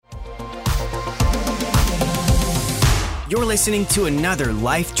You're listening to another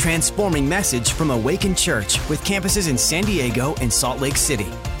life-transforming message from Awaken Church with campuses in San Diego and Salt Lake City.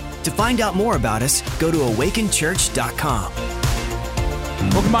 To find out more about us, go to awakenchurch.com.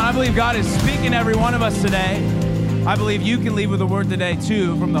 Well, come on, I believe God is speaking to every one of us today. I believe you can leave with a word today,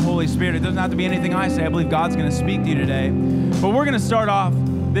 too, from the Holy Spirit. It doesn't have to be anything I say. I believe God's going to speak to you today. But we're going to start off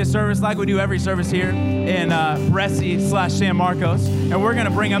this service like we do every service here in Bresci/San Marcos. And we're going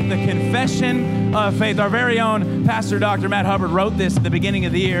to bring up the confession of faith. Our very own Pastor Dr. Matt Hubbard wrote this at the beginning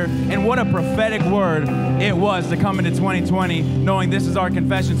of the year. And what a prophetic word it was to come into 2020 knowing this is our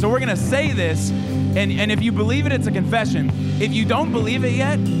confession. So we're going to say this. And if you believe it, it's a confession. If you don't believe it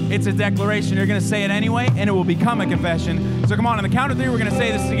yet, it's a declaration. You're going to say it anyway, and it will become a confession. So come on the count of three, we're going to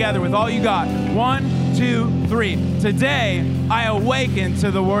say this together with all you got. 1, 2, 3. Today, I awaken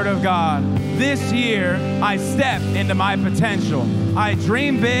to the Word of God. This year, I step into my potential. I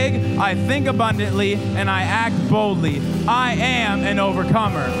dream big, I think abundantly, and I act boldly. I am an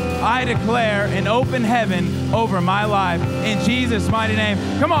overcomer. I declare an open heaven over my life in Jesus' mighty name.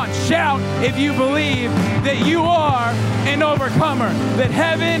 Come on, shout if you believe that you are an overcomer, that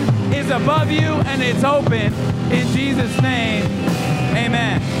heaven is above you and it's open in Jesus' name.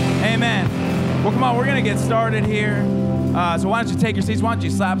 Amen. Amen. Well, come on, we're going to get started here. So why don't you take your seats? Why don't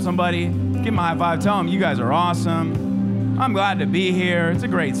you slap somebody? Give them a high five. Tell them you guys are awesome. I'm glad to be here. It's a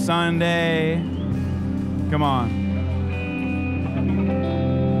great Sunday. Come on.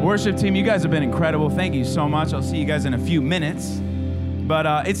 Worship team, you guys have been incredible. Thank you so much. I'll see you guys in a few minutes.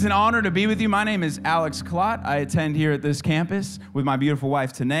 But it's an honor to be with you. My name is Klott. I attend here at this campus with my beautiful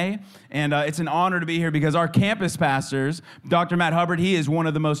wife, Tanae. And it's an honor to be here because our campus pastors, Dr. Matt Hubbard, he is one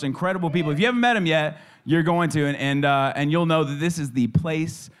of the most incredible people. If you haven't met him yet, you're going to. And you'll know that this is the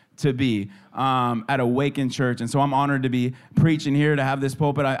place to be at Awaken Church. And so I'm honored to be preaching here, to have this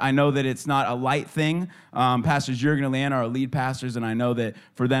pulpit. I know that it's not a light thing. Pastors Jurgen and Leanne are our lead pastors, and I know that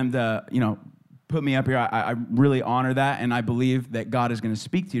for them to, put me up here, I really honor that, and I believe that God is going to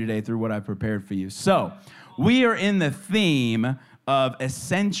speak to you today through what I've prepared for you. So we are in the theme of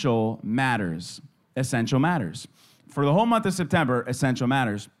essential matters. Essential matters. For the whole month of September, essential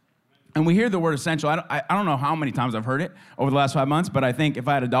matters. And we hear the word essential. I don't know how many times I've heard it over the last 5 months, but I think if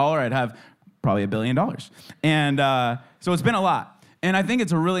I had $1, I'd have probably $1 billion. And so it's been a lot. And I think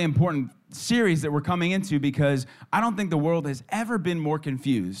it's a really important series that we're coming into because I don't think the world has ever been more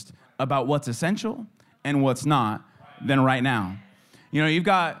confused about what's essential and what's not than right now. You've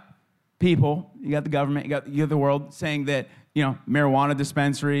got people, you got the government, you got the world saying that, marijuana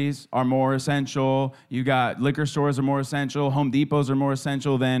dispensaries are more essential. You got liquor stores are more essential. Home Depots are more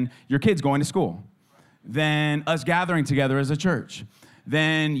essential than your kids going to school, than us gathering together as a church,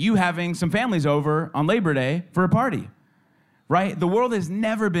 than you having some families over on Labor Day for a party, right? The world has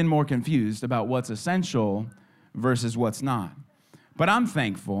never been more confused about what's essential versus what's not. But I'm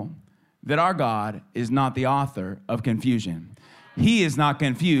thankful that our God is not the author of confusion. He is not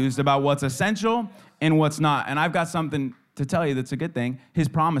confused about what's essential and what's not. And I've got something to tell you that's a good thing. His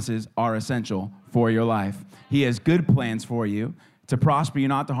promises are essential for your life. He has good plans for you, to prosper you,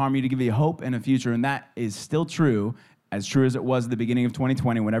 not to harm you, to give you hope and a future. And that is still true as it was at the beginning of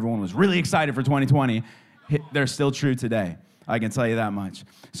 2020 when everyone was really excited for 2020. They're still true today. I can tell you that much.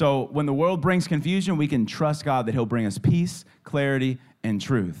 So when the world brings confusion, we can trust God that he'll bring us peace, clarity, and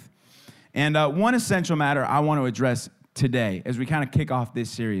truth. And one essential matter I want to address today as we kind of kick off this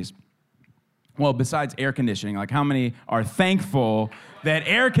series, well, besides air conditioning, like how many are thankful that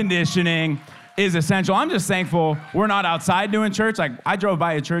air conditioning is essential? I'm just thankful we're not outside doing church. Like I drove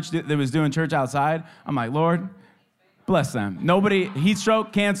by a church that was doing church outside. I'm like, Lord, bless them. Nobody, heat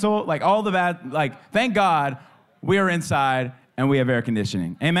stroke, cancel, like all the bad, like thank God we are inside and we have air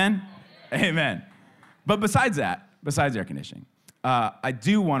conditioning. Amen? Amen. But besides air conditioning, I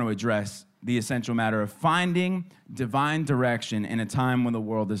do want to address the essential matter of finding divine direction in a time when the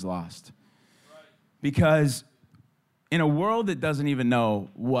world is lost. Because in a world that doesn't even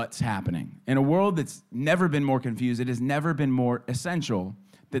know what's happening, in a world that's never been more confused, it has never been more essential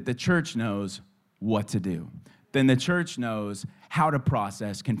that the church knows what to do. Then the church knows how to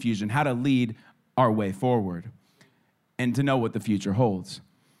process confusion, how to lead our way forward, and to know what the future holds.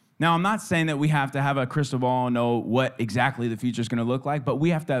 Now, I'm not saying that we have to have a crystal ball and know what exactly the future is going to look like, but we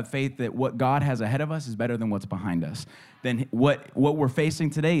have to have faith that what God has ahead of us is better than what's behind us. Then what we're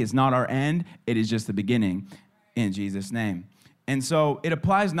facing today is not our end, it is just the beginning in Jesus' name. And so it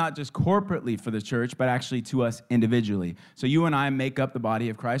applies not just corporately for the church, but actually to us individually. So you and I make up the body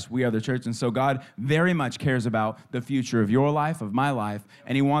of Christ. We are the church. And so God very much cares about the future of your life, of my life,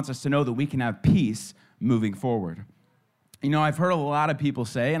 and he wants us to know that we can have peace moving forward. I've heard a lot of people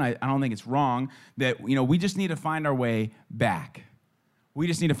say, and I don't think it's wrong, that, we just need to find our way back. We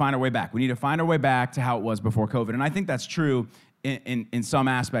just need to find our way back. We need to find our way back to how it was before COVID. And I think that's true in some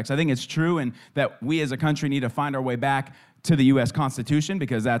aspects. I think it's true and that we as a country need to find our way back to the U.S. Constitution,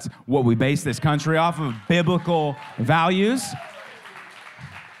 because that's what we base this country off of, biblical values.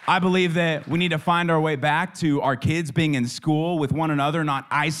 I believe that we need to find our way back to our kids being in school with one another, not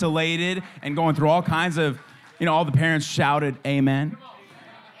isolated and going through all kinds of, all the parents shouted amen.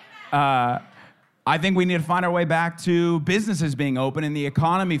 I think we need to find our way back to businesses being open and the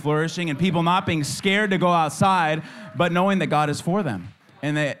economy flourishing and people not being scared to go outside, but knowing that God is for them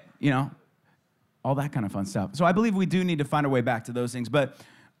and that, all that kind of fun stuff. So I believe we do need to find our way back to those things. But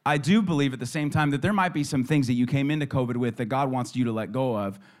I do believe at the same time that there might be some things that you came into COVID with that God wants you to let go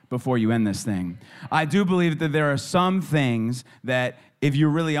of before you end this thing. I do believe that there are some things that if you're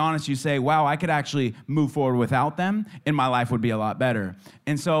really honest, you say, wow, I could actually move forward without them and my life would be a lot better.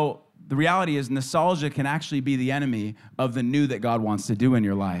 And so the reality is nostalgia can actually be the enemy of the new that God wants to do in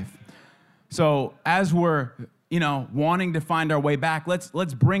your life. So as we're, wanting to find our way back,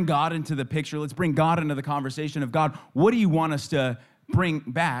 let's bring God into the picture. Let's bring God into the conversation of, God, what do you want us to bring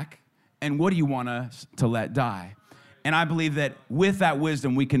back and what do you want us to let die? And I believe that with that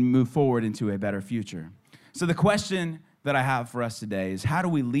wisdom, we can move forward into a better future. So the question that I have for us today is, how do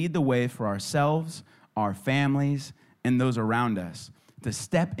we lead the way for ourselves, our families, and those around us to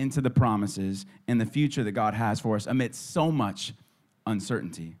step into the promises and the future that God has for us amidst so much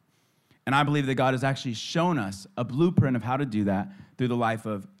uncertainty? And I believe that God has actually shown us a blueprint of how to do that through the life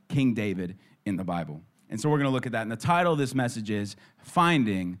of King David in the Bible. And so we're going to look at that. And the title of this message is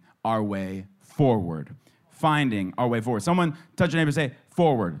Finding Our Way Forward. Finding our way forward. Someone touch your neighbor and say,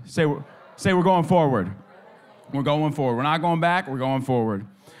 forward. Say we're going forward. We're going forward. We're not going back. We're going forward.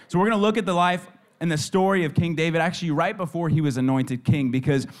 So we're going to look at the life and the story of King David actually right before he was anointed king,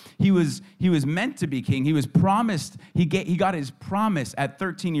 because he was meant to be king. He was promised, he got his promise at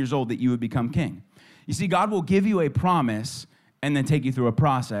 13 years old that you would become king. You see, God will give you a promise and then take you through a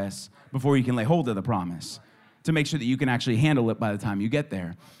process before you can lay hold of the promise to make sure that you can actually handle it by the time you get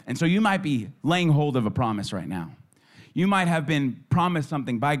there. And so you might be laying hold of a promise right now. You might have been promised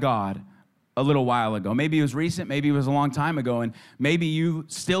something by God a little while ago. Maybe it was recent, maybe it was a long time ago, and maybe you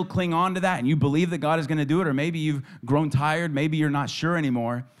still cling on to that and you believe that God is going to do it, or maybe you've grown tired, maybe you're not sure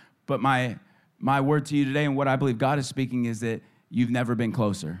anymore. But my word to you today and what I believe God is speaking is that you've never been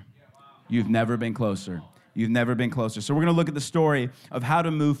closer. You've never been closer. You've never been closer. So we're going to look at the story of how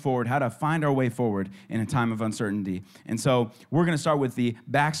to move forward, how to find our way forward in a time of uncertainty. And so we're going to start with the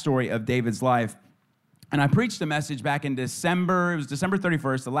backstory of David's life. And I preached a message back in December. It was December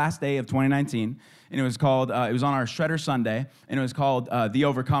 31st, the last day of 2019. And it was called, it was on our Shredder Sunday. And it was called The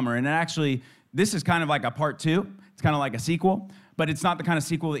Overcomer. And actually, this is kind of like a part 2. It's kind of like a sequel. But it's not the kind of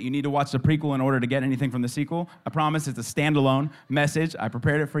sequel that you need to watch the prequel in order to get anything from the sequel. I promise it's a standalone message. I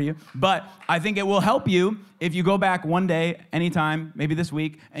prepared it for you. But I think it will help you if you go back one day, anytime, maybe this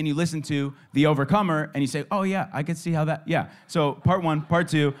week, and you listen to The Overcomer, and you say, oh, yeah, I could see how that, yeah. So part 1, part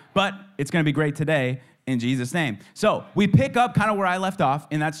 2, but it's going to be great today in Jesus' name. So we pick up kind of where I left off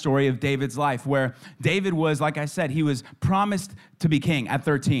in that story of David's life, where David was, like I said, he was promised to be king at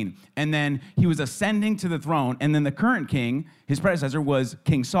 13. And then he was ascending to the throne. And then the current king, his predecessor, was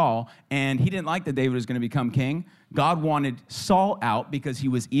King Saul. And he didn't like that David was going to become king. God wanted Saul out because he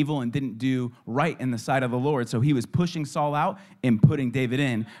was evil and didn't do right in the sight of the Lord. So he was pushing Saul out and putting David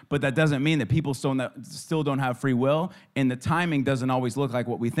in. But that doesn't mean that people still don't have free will, and the timing doesn't always look like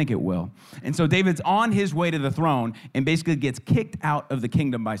what we think it will. And so David's on his way to the throne and basically gets kicked out of the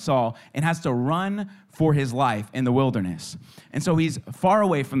kingdom by Saul and has to run for his life in the wilderness. And so he's far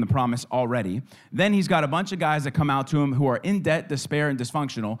away from the promise already. Then he's got a bunch of guys that come out to him who are in debt, despair, and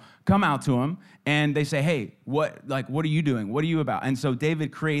dysfunctional, come out to him, and they say, hey, what are you doing? What are you about? And so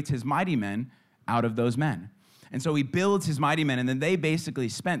David creates his mighty men out of those men. And so he builds his mighty men, and then they basically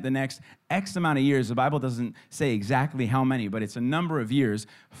spent the next X amount of years, the Bible doesn't say exactly how many, but it's a number of years,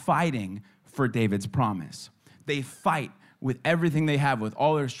 fighting for David's promise. They fight with everything they have, with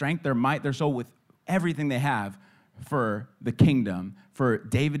all their strength, their might, their soul, with everything they have for the kingdom, for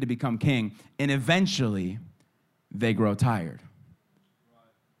David to become king, and eventually they grow tired.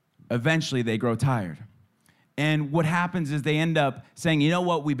 Eventually they grow tired. And what happens is they end up saying, you know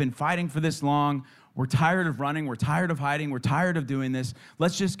what, we've been fighting for this long, we're tired of running, we're tired of hiding, we're tired of doing this,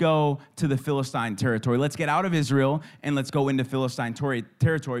 let's just go to the Philistine territory. Let's get out of Israel and let's go into Philistine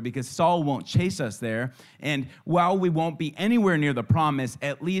territory because Saul won't chase us there. And while we won't be anywhere near the promise,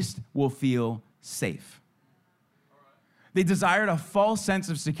 at least we'll feel safe. They desired a false sense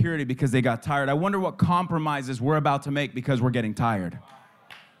of security because they got tired. I wonder what compromises we're about to make because we're getting tired.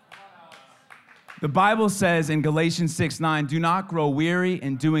 The Bible says in Galatians 6:9, do not grow weary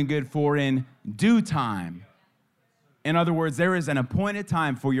in doing good, for in due time. In other words, there is an appointed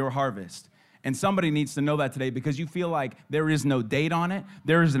time for your harvest. And somebody needs to know that today because you feel like there is no date on it.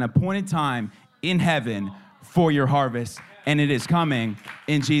 There is an appointed time in heaven for your harvest, and it is coming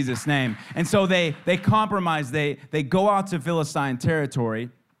in Jesus' name. And so they compromise. They go out to Philistine territory,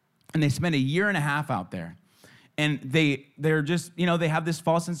 and they spend a year and a half out there. And they're just, they have this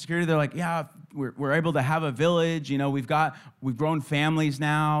false insecurity. They're like, yeah, we're able to have a village. We've grown families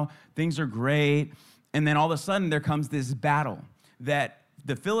now. Things are great. And then all of a sudden there comes this battle that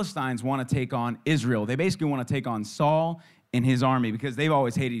the Philistines want to take on Israel. They basically want to take on Saul and his army because they've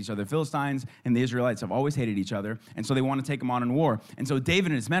always hated each other. The Philistines and the Israelites have always hated each other, and so they want to take them on in war. And so David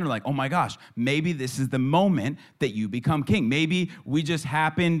and his men are like, oh my gosh, maybe this is the moment that you become king. Maybe we just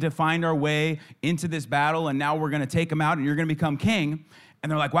happened to find our way into this battle, and now we're going to take them out, and you're going to become king. And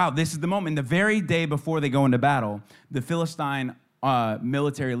they're like, wow, this is the moment. The very day before they go into battle, the Philistine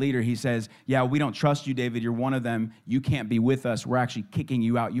military leader, he says, yeah, we don't trust you, David. You're one of them. You can't be with us. We're actually kicking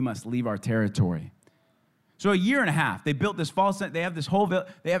you out. You must leave our territory. So a year and a half, they built this false sense. They have this whole,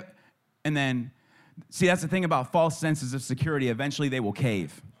 and then, see, that's the thing about false senses of security. Eventually they will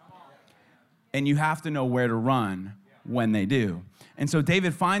cave. And you have to know where to run when they do. And so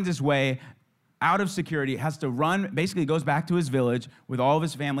David finds his way out of security, has to run, basically goes back to his village with all of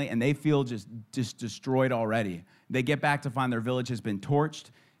his family, and they feel just destroyed already. They get back to find their village has been torched,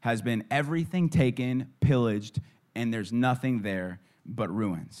 has been everything taken, pillaged, and there's nothing there but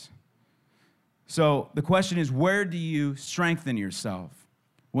ruins. So the question is, where do you strengthen yourself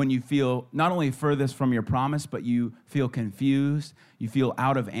when you feel not only furthest from your promise, but you feel confused, you feel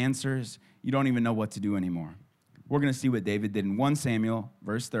out of answers, you don't even know what to do anymore? We're going to see what David did in 1 Samuel,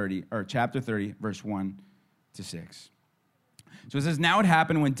 chapter 30, verse 1 to 6. So it says, now it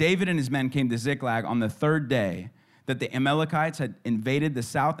happened when David and his men came to Ziklag on the third day that the Amalekites had invaded the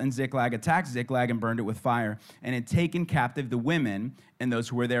south and Ziklag, attacked Ziklag and burned it with fire, and had taken captive the women and those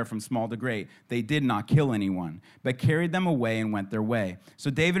who were there from small to great. They did not kill anyone, but carried them away and went their way.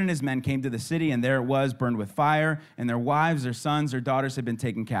 So David and his men came to the city, and there it was, burned with fire, and their wives, their sons, their daughters had been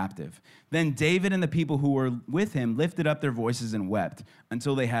taken captive. Then David and the people who were with him lifted up their voices and wept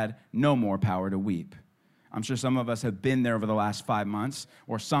until they had no more power to weep. I'm sure some of us have been there over the last 5 months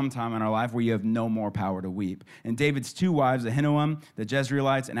or sometime in our life where you have no more power to weep. And David's two wives, Ahinoam, the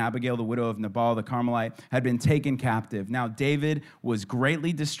Jezreelites, and Abigail, the widow of Nabal, the Carmelite, had been taken captive. Now David was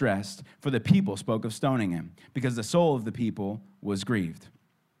greatly distressed, for the people spoke of stoning him, because the soul of the people was grieved.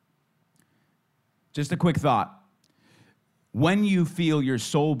 Just a quick thought. When you feel your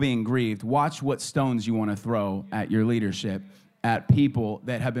soul being grieved, watch what stones you want to throw at your leadership, at people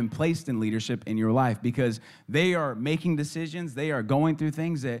that have been placed in leadership in your life, because they are making decisions, they are going through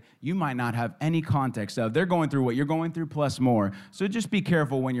things that you might not have any context of. They're going through what you're going through plus more. So just be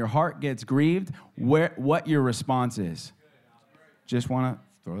careful when your heart gets grieved, what your response is. Just want to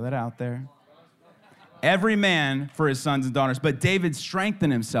throw that out there. Every man for his sons and daughters, but David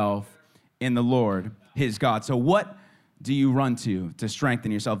strengthened himself in the Lord, his God. So what do you run to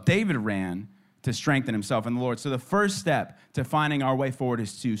strengthen yourself? David ran to strengthen himself in the Lord. So the first step to finding our way forward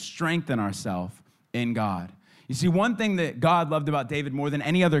is to strengthen ourselves in God. You see, one thing that God loved about David more than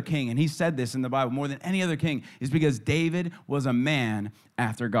any other king, and he said this in the Bible, more than any other king, is because David was a man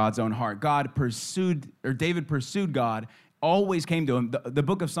after God's own heart. David pursued God, always came to him. The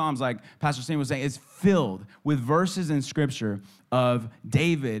book of Psalms, like Pastor Sam was saying, is filled with verses in Scripture of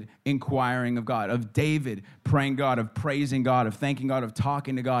David inquiring of God, of David praying God, of praising God, of thanking God, of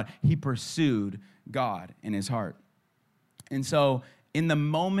talking to God. He pursued God in his heart. And so in the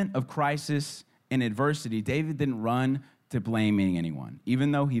moment of crisis and adversity, David didn't run to blaming anyone,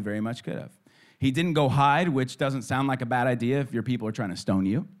 even though he very much could have. He didn't go hide, which doesn't sound like a bad idea if your people are trying to stone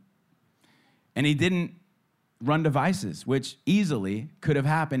you. And he didn't run to vices, which easily could have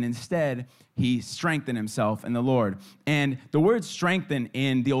happened. Instead, he strengthened himself in the Lord. And the word strengthen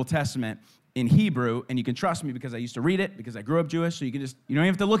in the Old Testament in Hebrew, and you can trust me because I used to read it, because I grew up Jewish, so you don't even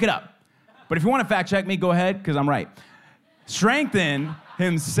have to look it up. But if you want to fact check me, go ahead, because I'm right. Strengthen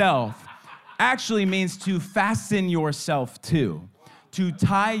himself actually means to fasten yourself to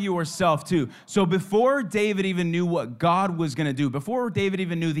tie yourself to. So before David even knew what God was going to do, before David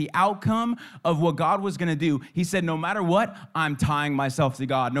even knew the outcome of what God was going to do, he said, no matter what, I'm tying myself to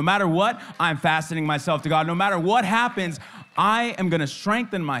God. No matter what, I'm fastening myself to God. No matter what happens, I am going to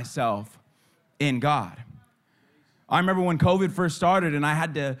strengthen myself in God. I remember when COVID first started and I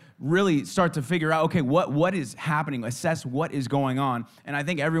had to really start to figure out, okay, what is happening, assess what is going on. And I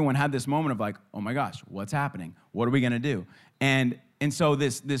think everyone had this moment of like, oh my gosh, what's happening? What are we gonna do? And so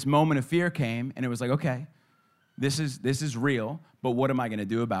this moment of fear came, and it was like, okay, this is real, but what am I gonna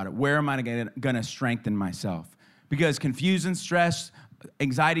do about it? Where am I gonna strengthen myself? Because confusion, stress,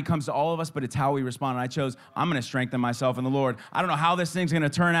 anxiety comes to all of us, but it's how we respond. And I chose, I'm gonna strengthen myself in the Lord. I don't know how this thing's gonna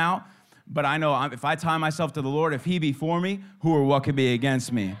turn out, but I know if I tie myself to the Lord, if he be for me, who or what could be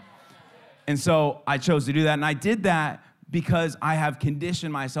against me? And so I chose to do that. And I did that because I have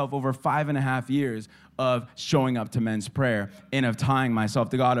conditioned myself over 5.5 years of showing up to men's prayer and of tying myself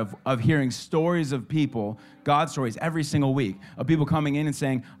to God, of hearing stories of people, God stories every single week, of people coming in and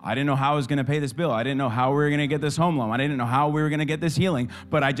saying, I didn't know how I was going to pay this bill. I didn't know how we were going to get this home loan. I didn't know how we were going to get this healing,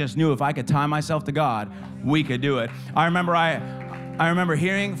 but I just knew if I could tie myself to God, we could do it. I remember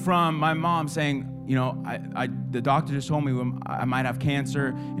hearing from my mom saying, you know, the doctor just told me I might have cancer,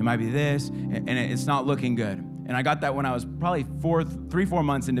 it might be this, and it's not looking good. And I got that when I was probably 3-4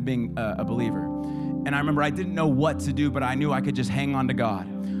 months into being a believer. And I remember I didn't know what to do, but I knew I could just hang on to God.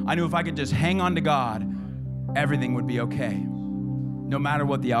 I knew if I could just hang on to God, everything would be okay, no matter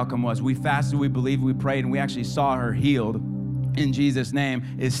what the outcome was. We fasted, we believed, we prayed, and we actually saw her healed in Jesus' name,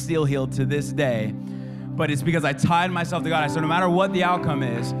 is still healed to this day. But it's because I tied myself to God. I said, no matter what the outcome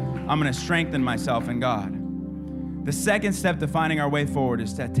is, I'm going to strengthen myself in God. The second step to finding our way forward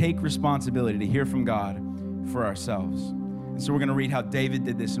is to take responsibility to hear from God for ourselves. And so we're going to read how David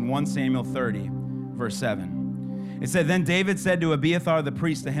did this in 1 Samuel 30, verse 7. It said, then David said to Abiathar the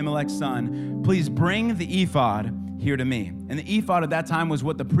priest, Ahimelech's son, please bring the ephod here to me. And the ephod at that time was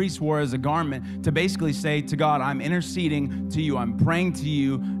what the priest wore as a garment to basically say to God, I'm interceding to you. I'm praying to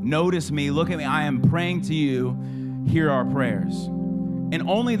you. Notice me. Look at me. I am praying to you. Hear our prayers. And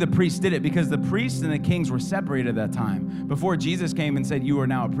only the priests did it because the priests and the kings were separated at that time. Before Jesus came and said, you are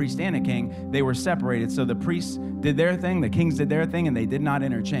now a priest and a king, they were separated. So the priests did their thing, the kings did their thing, and they did not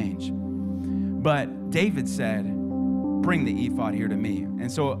interchange. But David said, bring the ephod here to me.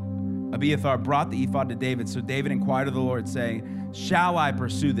 And so Abiathar brought the ephod to David. So David inquired of the Lord, saying, shall I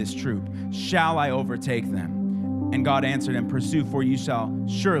pursue this troop? Shall I overtake them? And God answered him, pursue, for you shall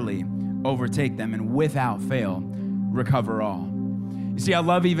surely overtake them, and without fail recover all. You see, I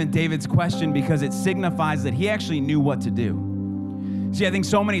love even David's question because it signifies that he actually knew what to do. See, I think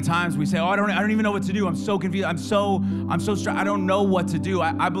so many times we say, oh, I don't even know what to do. I'm so confused. I'm so stressed. I don't know what to do.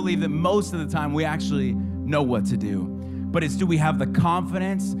 I believe that most of the time we actually know what to do. But it's, do we have the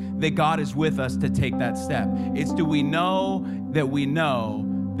confidence that God is with us to take that step? It's, do we know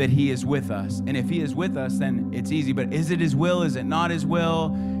that he is with us? And if he is with us, then it's easy. But is it his will? Is it not his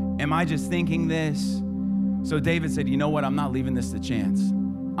will? Am I just thinking this? So David said, you know what? I'm not leaving this to chance.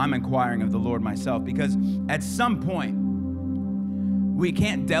 I'm inquiring of the Lord myself, because at some point, we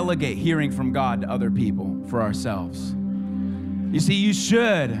can't delegate hearing from God to other people for ourselves. You see, you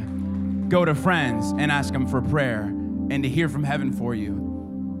should go to friends and ask them for prayer and to hear from heaven for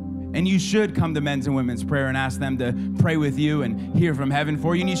you. And you should come to men's and women's prayer and ask them to pray with you and hear from heaven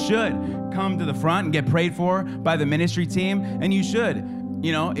for you. And you should come to the front and get prayed for by the ministry team. And you should,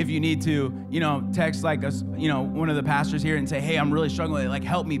 if you need to, text like us, one of the pastors here and say, hey, I'm really struggling. Like,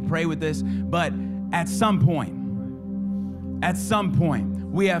 help me pray with this. But at some point,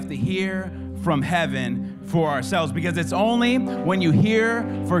 we have to hear from heaven for ourselves, because it's only when you hear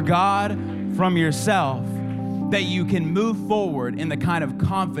for God from yourself that you can move forward in the kind of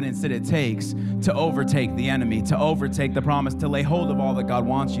confidence that it takes to overtake the enemy, to overtake the promise, to lay hold of all that God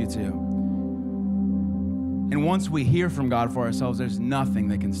wants you to. And once we hear from God for ourselves, there's nothing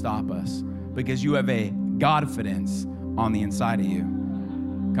that can stop us, because you have a Godfidence on the inside of you.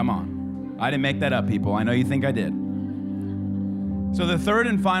 Come on. I didn't make that up, people. I know you think I did. So the third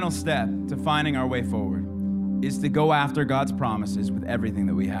and final step to finding our way forward is to go after God's promises with everything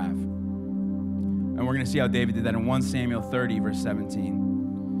that we have. And we're going to see how David did that in 1 Samuel 30, verse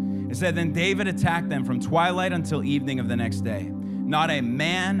 17. It said, then David attacked them from twilight until evening of the next day. Not a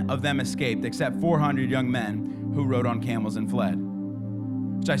man of them escaped, except 400 young men who rode on camels and fled.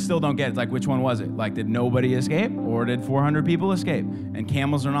 Which I still don't get. It's like, which one was it? Like, did nobody escape, or did 400 people escape? And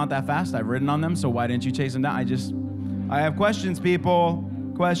camels are not that fast. I've ridden on them, so why didn't you chase them down? I have questions, people.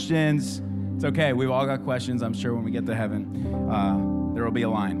 Questions. It's okay. We've all got questions. I'm sure when we get to heaven, there will be a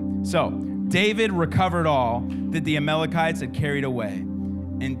line. So, David recovered all that the Amalekites had carried away.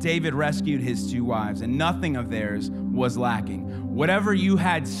 And David rescued his 2 wives, and nothing of theirs was lacking. Whatever you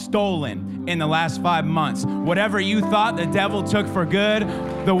had stolen in the last 5 months, whatever you thought the devil took for good,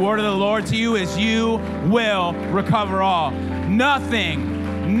 the word of the Lord to you is you will recover all.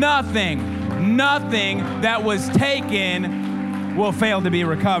 Nothing nothing that was taken will fail to be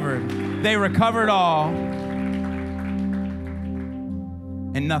recovered. They recovered all,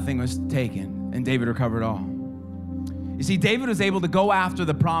 and nothing was taken, and David recovered all. You see, David was able to go after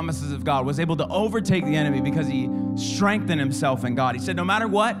the promises of God, was able to overtake the enemy because he strengthened himself in God. He said, no matter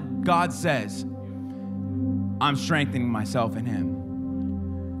what God says, I'm strengthening myself in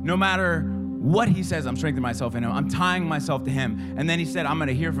him. No matter what he says, I'm strengthening myself in him. I'm tying myself to him. And then he said, I'm going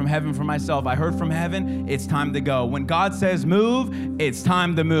to hear from heaven for myself. I heard from heaven. It's time to go. When God says move, it's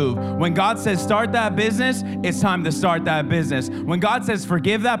time to move. When God says start that business, it's time to start that business. When God says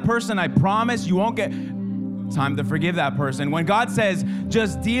forgive that person, I promise you won't get... time to forgive that person. When God says,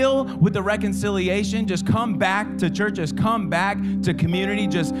 just deal with the reconciliation, just come back to church, just come back to community,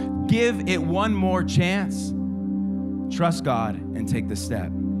 just give it one more chance. Trust God and take the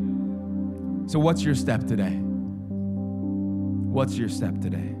step. So what's your step today? What's your step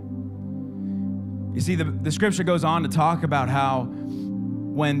today? You see, the scripture goes on to talk about how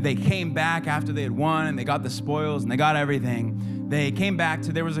when they came back after they had won and they got the spoils and they got everything, they came back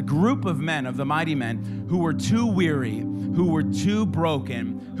to, there was a group of men, of the mighty men, who were too weary, who were too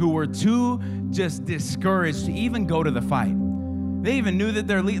broken, who were too just discouraged to even go to the fight. They even knew that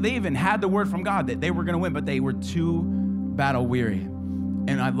they even had the word from God that they were going to win, but they were too battle weary.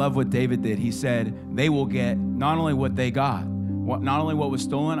 And I love what David did. He said, they will get not only what they got, not only what was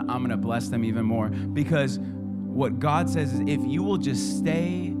stolen, I'm going to bless them even more. Because what God says is if you will just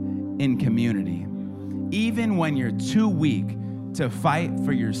stay in community, even when you're too weak to fight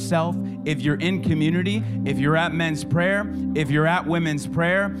for yourself, if you're in community, if you're at men's prayer, if you're at women's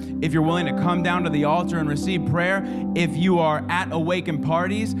prayer, if you're willing to come down to the altar and receive prayer, if you are at awakened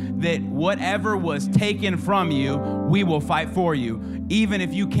parties, that whatever was taken from you, we will fight for you. Even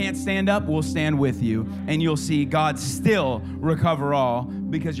if you can't stand up, we'll stand with you, and you'll see God still recover all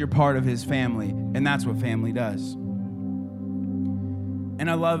because you're part of his family, and that's what family does. And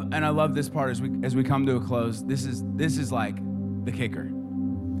I love this part as we come to a close. This is like the kicker.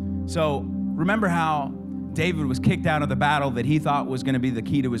 So remember how David was kicked out of the battle that he thought was going to be the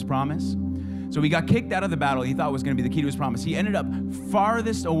key to his promise? So he got kicked out of the battle he thought was going to be the key to his promise. He ended up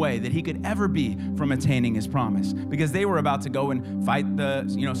farthest away that he could ever be from attaining his promise, because they were about to go and fight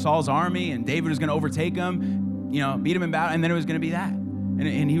Saul's army, and David was going to overtake him, beat him in battle, and then it was going to be that.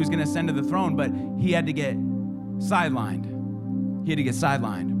 And he was going to ascend to the throne, but he had to get sidelined.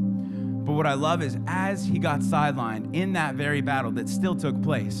 But what I love is as he got sidelined in that very battle that still took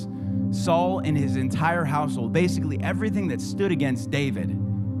place, Saul and his entire household, basically everything that stood against David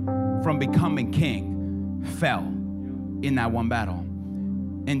from becoming king, fell in that one battle.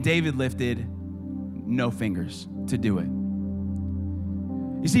 And David lifted no fingers to do it.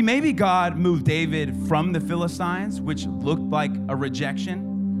 You see, maybe God moved David from the Philistines, which looked like a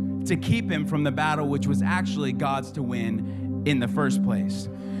rejection, to keep him from the battle, which was actually God's to win in the first place.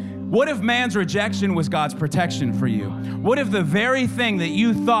 What if man's rejection was God's protection for you? What if the very thing that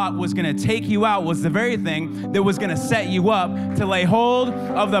you thought was going to take you out was the very thing that was going to set you up to lay hold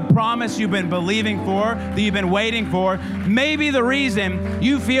of the promise you've been believing for, that you've been waiting for? Maybe the reason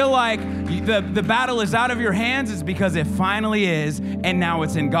you feel like the battle is out of your hands is because it finally is, and now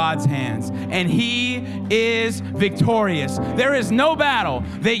it's in God's hands. And he is victorious. There is no battle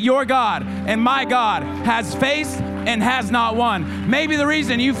that your God and my God has faced and has not won. Maybe the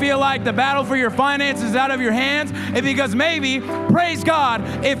reason you feel like the battle for your finances is out of your hands is because maybe, praise God,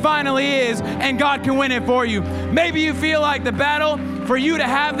 it finally is, and God can win it for you. Maybe you feel like the battle for you to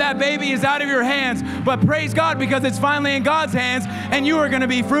have that baby is out of your hands, but praise God because it's finally in God's hands and you are going to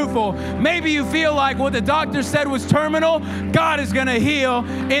be fruitful. Maybe you feel like what the doctor said was terminal, God is going to heal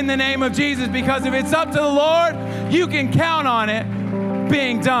in the name of Jesus, because if it's up to the Lord, you can count on it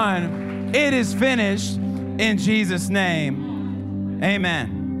being done. It is finished in Jesus' name.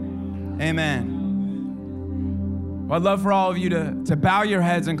 Amen. Amen. Well, I'd love for all of you to bow your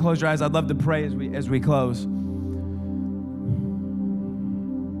heads and close your eyes. I'd love to pray as we close.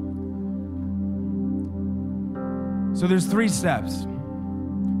 So there's 3 steps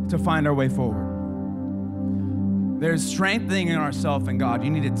to find our way forward. There's strengthening ourselves in God. You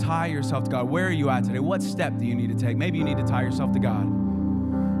need to tie yourself to God. Where are you at today? What step do you need to take? Maybe you need to tie yourself to God.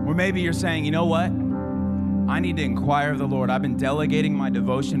 Or maybe you're saying, you know what? I need to inquire of the Lord. I've been delegating my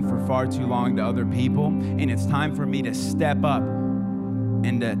devotion for far too long to other people, and it's time for me to step up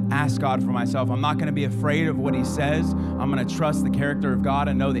and to ask God for myself. I'm not going to be afraid of what he says. I'm going to trust the character of God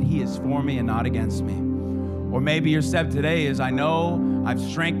and know that he is for me and not against me. Or maybe your step today is, I know I've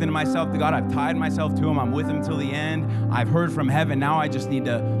strengthened myself to God. I've tied myself to him. I'm with him till the end. I've heard from heaven. Now I just need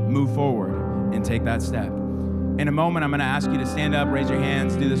to move forward and take that step. In a moment, I'm going to ask you to stand up, raise your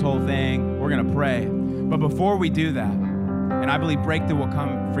hands, do this whole thing. We're going to pray. But before we do that, and I believe breakthrough will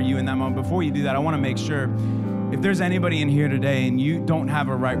come for you in that moment, before you do that, I want to make sure if there's anybody in here today and you don't have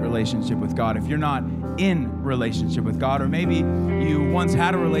a right relationship with God, if you're not in relationship with God, or maybe you once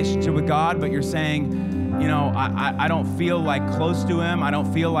had a relationship with God, but you're saying, you know, I don't feel like close to Him. I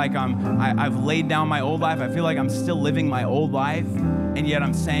don't feel like I've laid down my old life. I feel like I'm still living my old life, and yet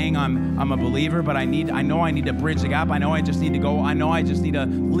I'm saying I'm a believer, but I know I need to bridge the gap. I know I just need to go. I know I just need to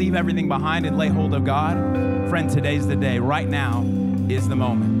leave everything behind and lay hold of God. Friend, today's the day. Right now is the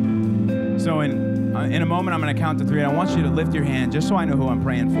moment. So in a moment, I'm going to count to 3. And I want you to lift your hand just so I know who I'm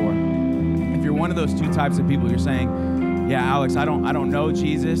praying for. If you're one of those 2 types of people, you're saying, yeah, Alex, I don't know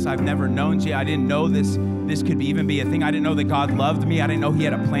Jesus. I've never known Jesus. I didn't know this could even be a thing. I didn't know that God loved me. I didn't know He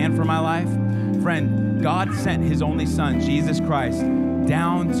had a plan for my life. Friend, God sent His only Son, Jesus Christ,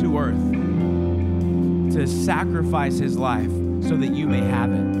 down to earth to sacrifice His life so that you may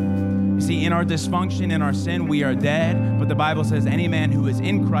have it. You see, in our dysfunction, in our sin, we are dead, but the Bible says any man who is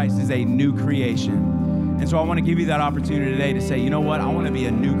in Christ is a new creation. And so I want to give you that opportunity today to say, you know what? I want to be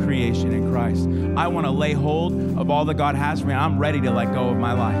a new creation in Christ. I want to lay hold of all that God has for me. I'm ready to let go of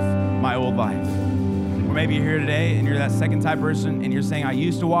my life, my old life. Or maybe you're here today and you're that second type person and you're saying, I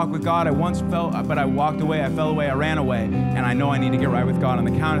used to walk with God. I once felt, but I walked away, I fell away, I ran away. And I know I need to get right with God. On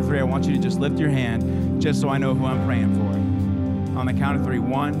the count of 3, I want you to just lift your hand just so I know who I'm praying for. On the count of 3,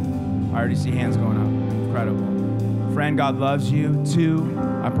 1, I already see hands going up. Incredible. Friend, God loves you. 2,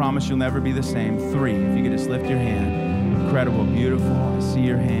 I promise you'll never be the same. 3, if you could just lift your hand. Incredible, beautiful. I see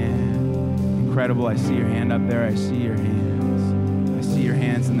your hand. Incredible, I see your hand up there. I see your hands. I see your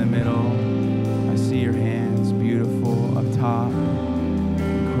hands in the middle. I see your hands, beautiful, up top.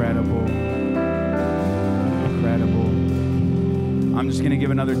 Incredible. Incredible. I'm just going to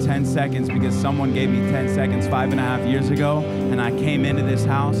give another 10 seconds because someone gave me 10 seconds 5.5 years ago, and I came into this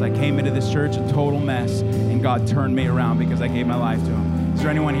house, I came into this church a total mess, and God turned me around because I gave my life to Him. Is there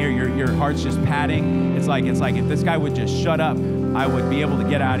anyone here, your heart's just padding? It's like if this guy would just shut up, I would be able to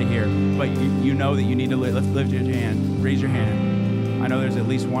get out of here. But you know that you need to lift your hand, raise your hand. I know there's at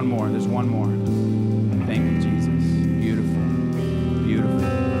least one more. There's one more. Thank you, Jesus. Beautiful. Beautiful.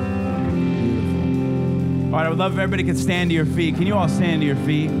 Beautiful. All right, I would love if everybody could stand to your feet. Can you all stand to your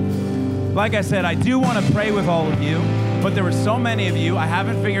feet? Like I said, I do want to pray with all of you, but there were so many of you, I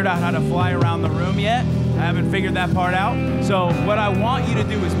haven't figured out how to fly around the room yet. I haven't figured that part out. So what I want you to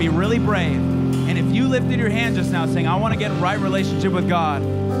do is be really brave. And if you lifted your hand just now saying, I want to get in right relationship with God,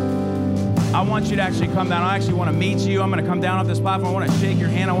 I want you to actually come down. I actually want to meet you. I'm going to come down off this platform. I want to shake your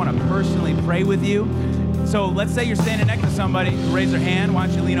hand. I want to personally pray with you. So let's say you're standing next to somebody who raised their hand. Why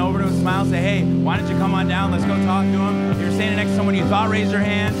don't you lean over to them, smile, say, hey, why don't you come on down? Let's go talk to them. If you're standing next to someone you thought raised their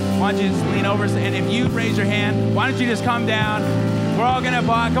hand, why don't you just lean over? And if you raise your hand, why don't you just come down? We're all going to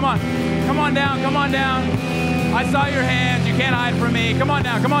applaud. Come on. Come on down. Come on down. I saw your hands. You can't hide from me. Come on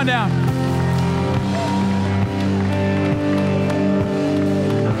down. Come on down.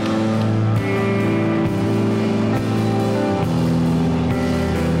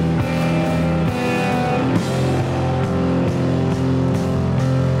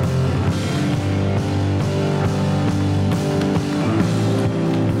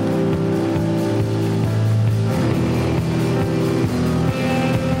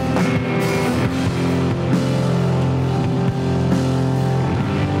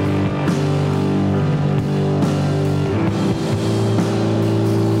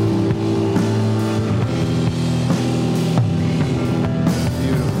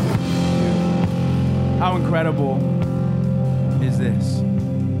 How incredible is this?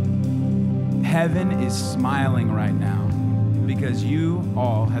 Heaven is smiling right now because you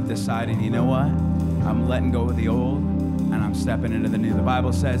all have decided, you know what? I'm letting go of the old and I'm stepping into the new. The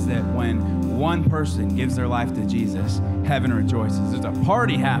Bible says that when one person gives their life to Jesus, heaven rejoices. There's a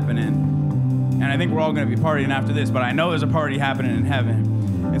party happening, and I think we're all going to be partying after this, but I know there's a party happening in heaven.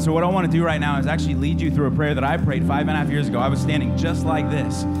 And so what I want to do right now is actually lead you through a prayer that I prayed 5.5 years ago. I was standing just like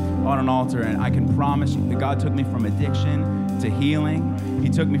this on an altar, and I can promise you that God took me from addiction to healing. He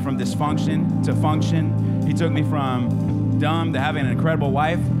took me from dysfunction to function. He took me from dumb to having an incredible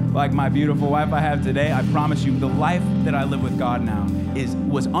wife like my beautiful wife I have today. I promise you, the life that I live with God now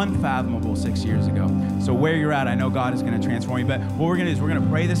was unfathomable 6 years ago. So where you're at, I know God is going to transform you. But what we're going to do is we're going to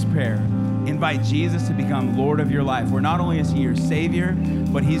pray this prayer. Invite Jesus to become Lord of your life, where not only is He your Savior,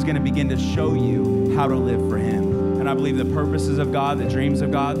 but He's going to begin to show you how to live for Him. And I believe the purposes of God, the dreams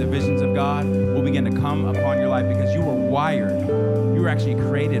of God, the visions of God will begin to come upon your life because you were wired. You were actually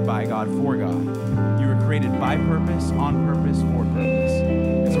created by God for God. You were created by purpose, on purpose, for purpose.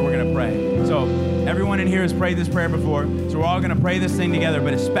 And so we're going to pray. pray. So everyone in here has prayed this prayer before, so we're all going to pray this thing together,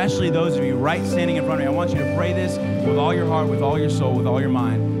 but especially those of you right standing in front of me, I want you to pray this with all your heart, with all your soul, with all your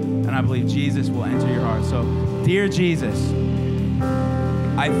mind, and I believe Jesus will enter your heart. So, dear Jesus,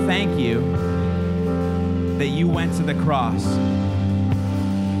 I thank you that you went to the cross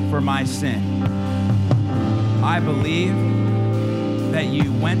for my sin. I believe that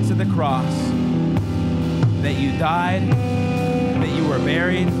you went to the cross, that you died, that you were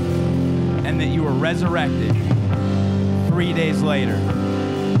buried, and that you were resurrected 3 days later,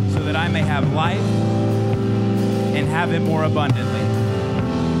 so that I may have life and have it more abundantly.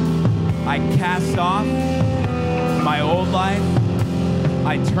 I cast off my old life,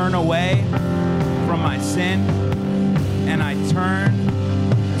 I turn away from my sin, and I turn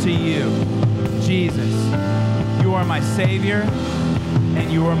to you. Jesus, you are my Savior,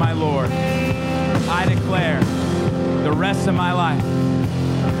 and you are my Lord. I declare the rest of my life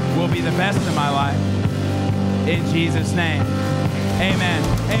will be the best of my life. In Jesus' name, amen.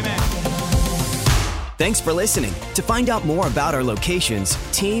 Amen. Thanks for listening. To find out more about our locations,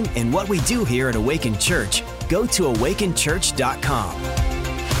 team, and what we do here at Awaken Church, go to awakenchurch.com.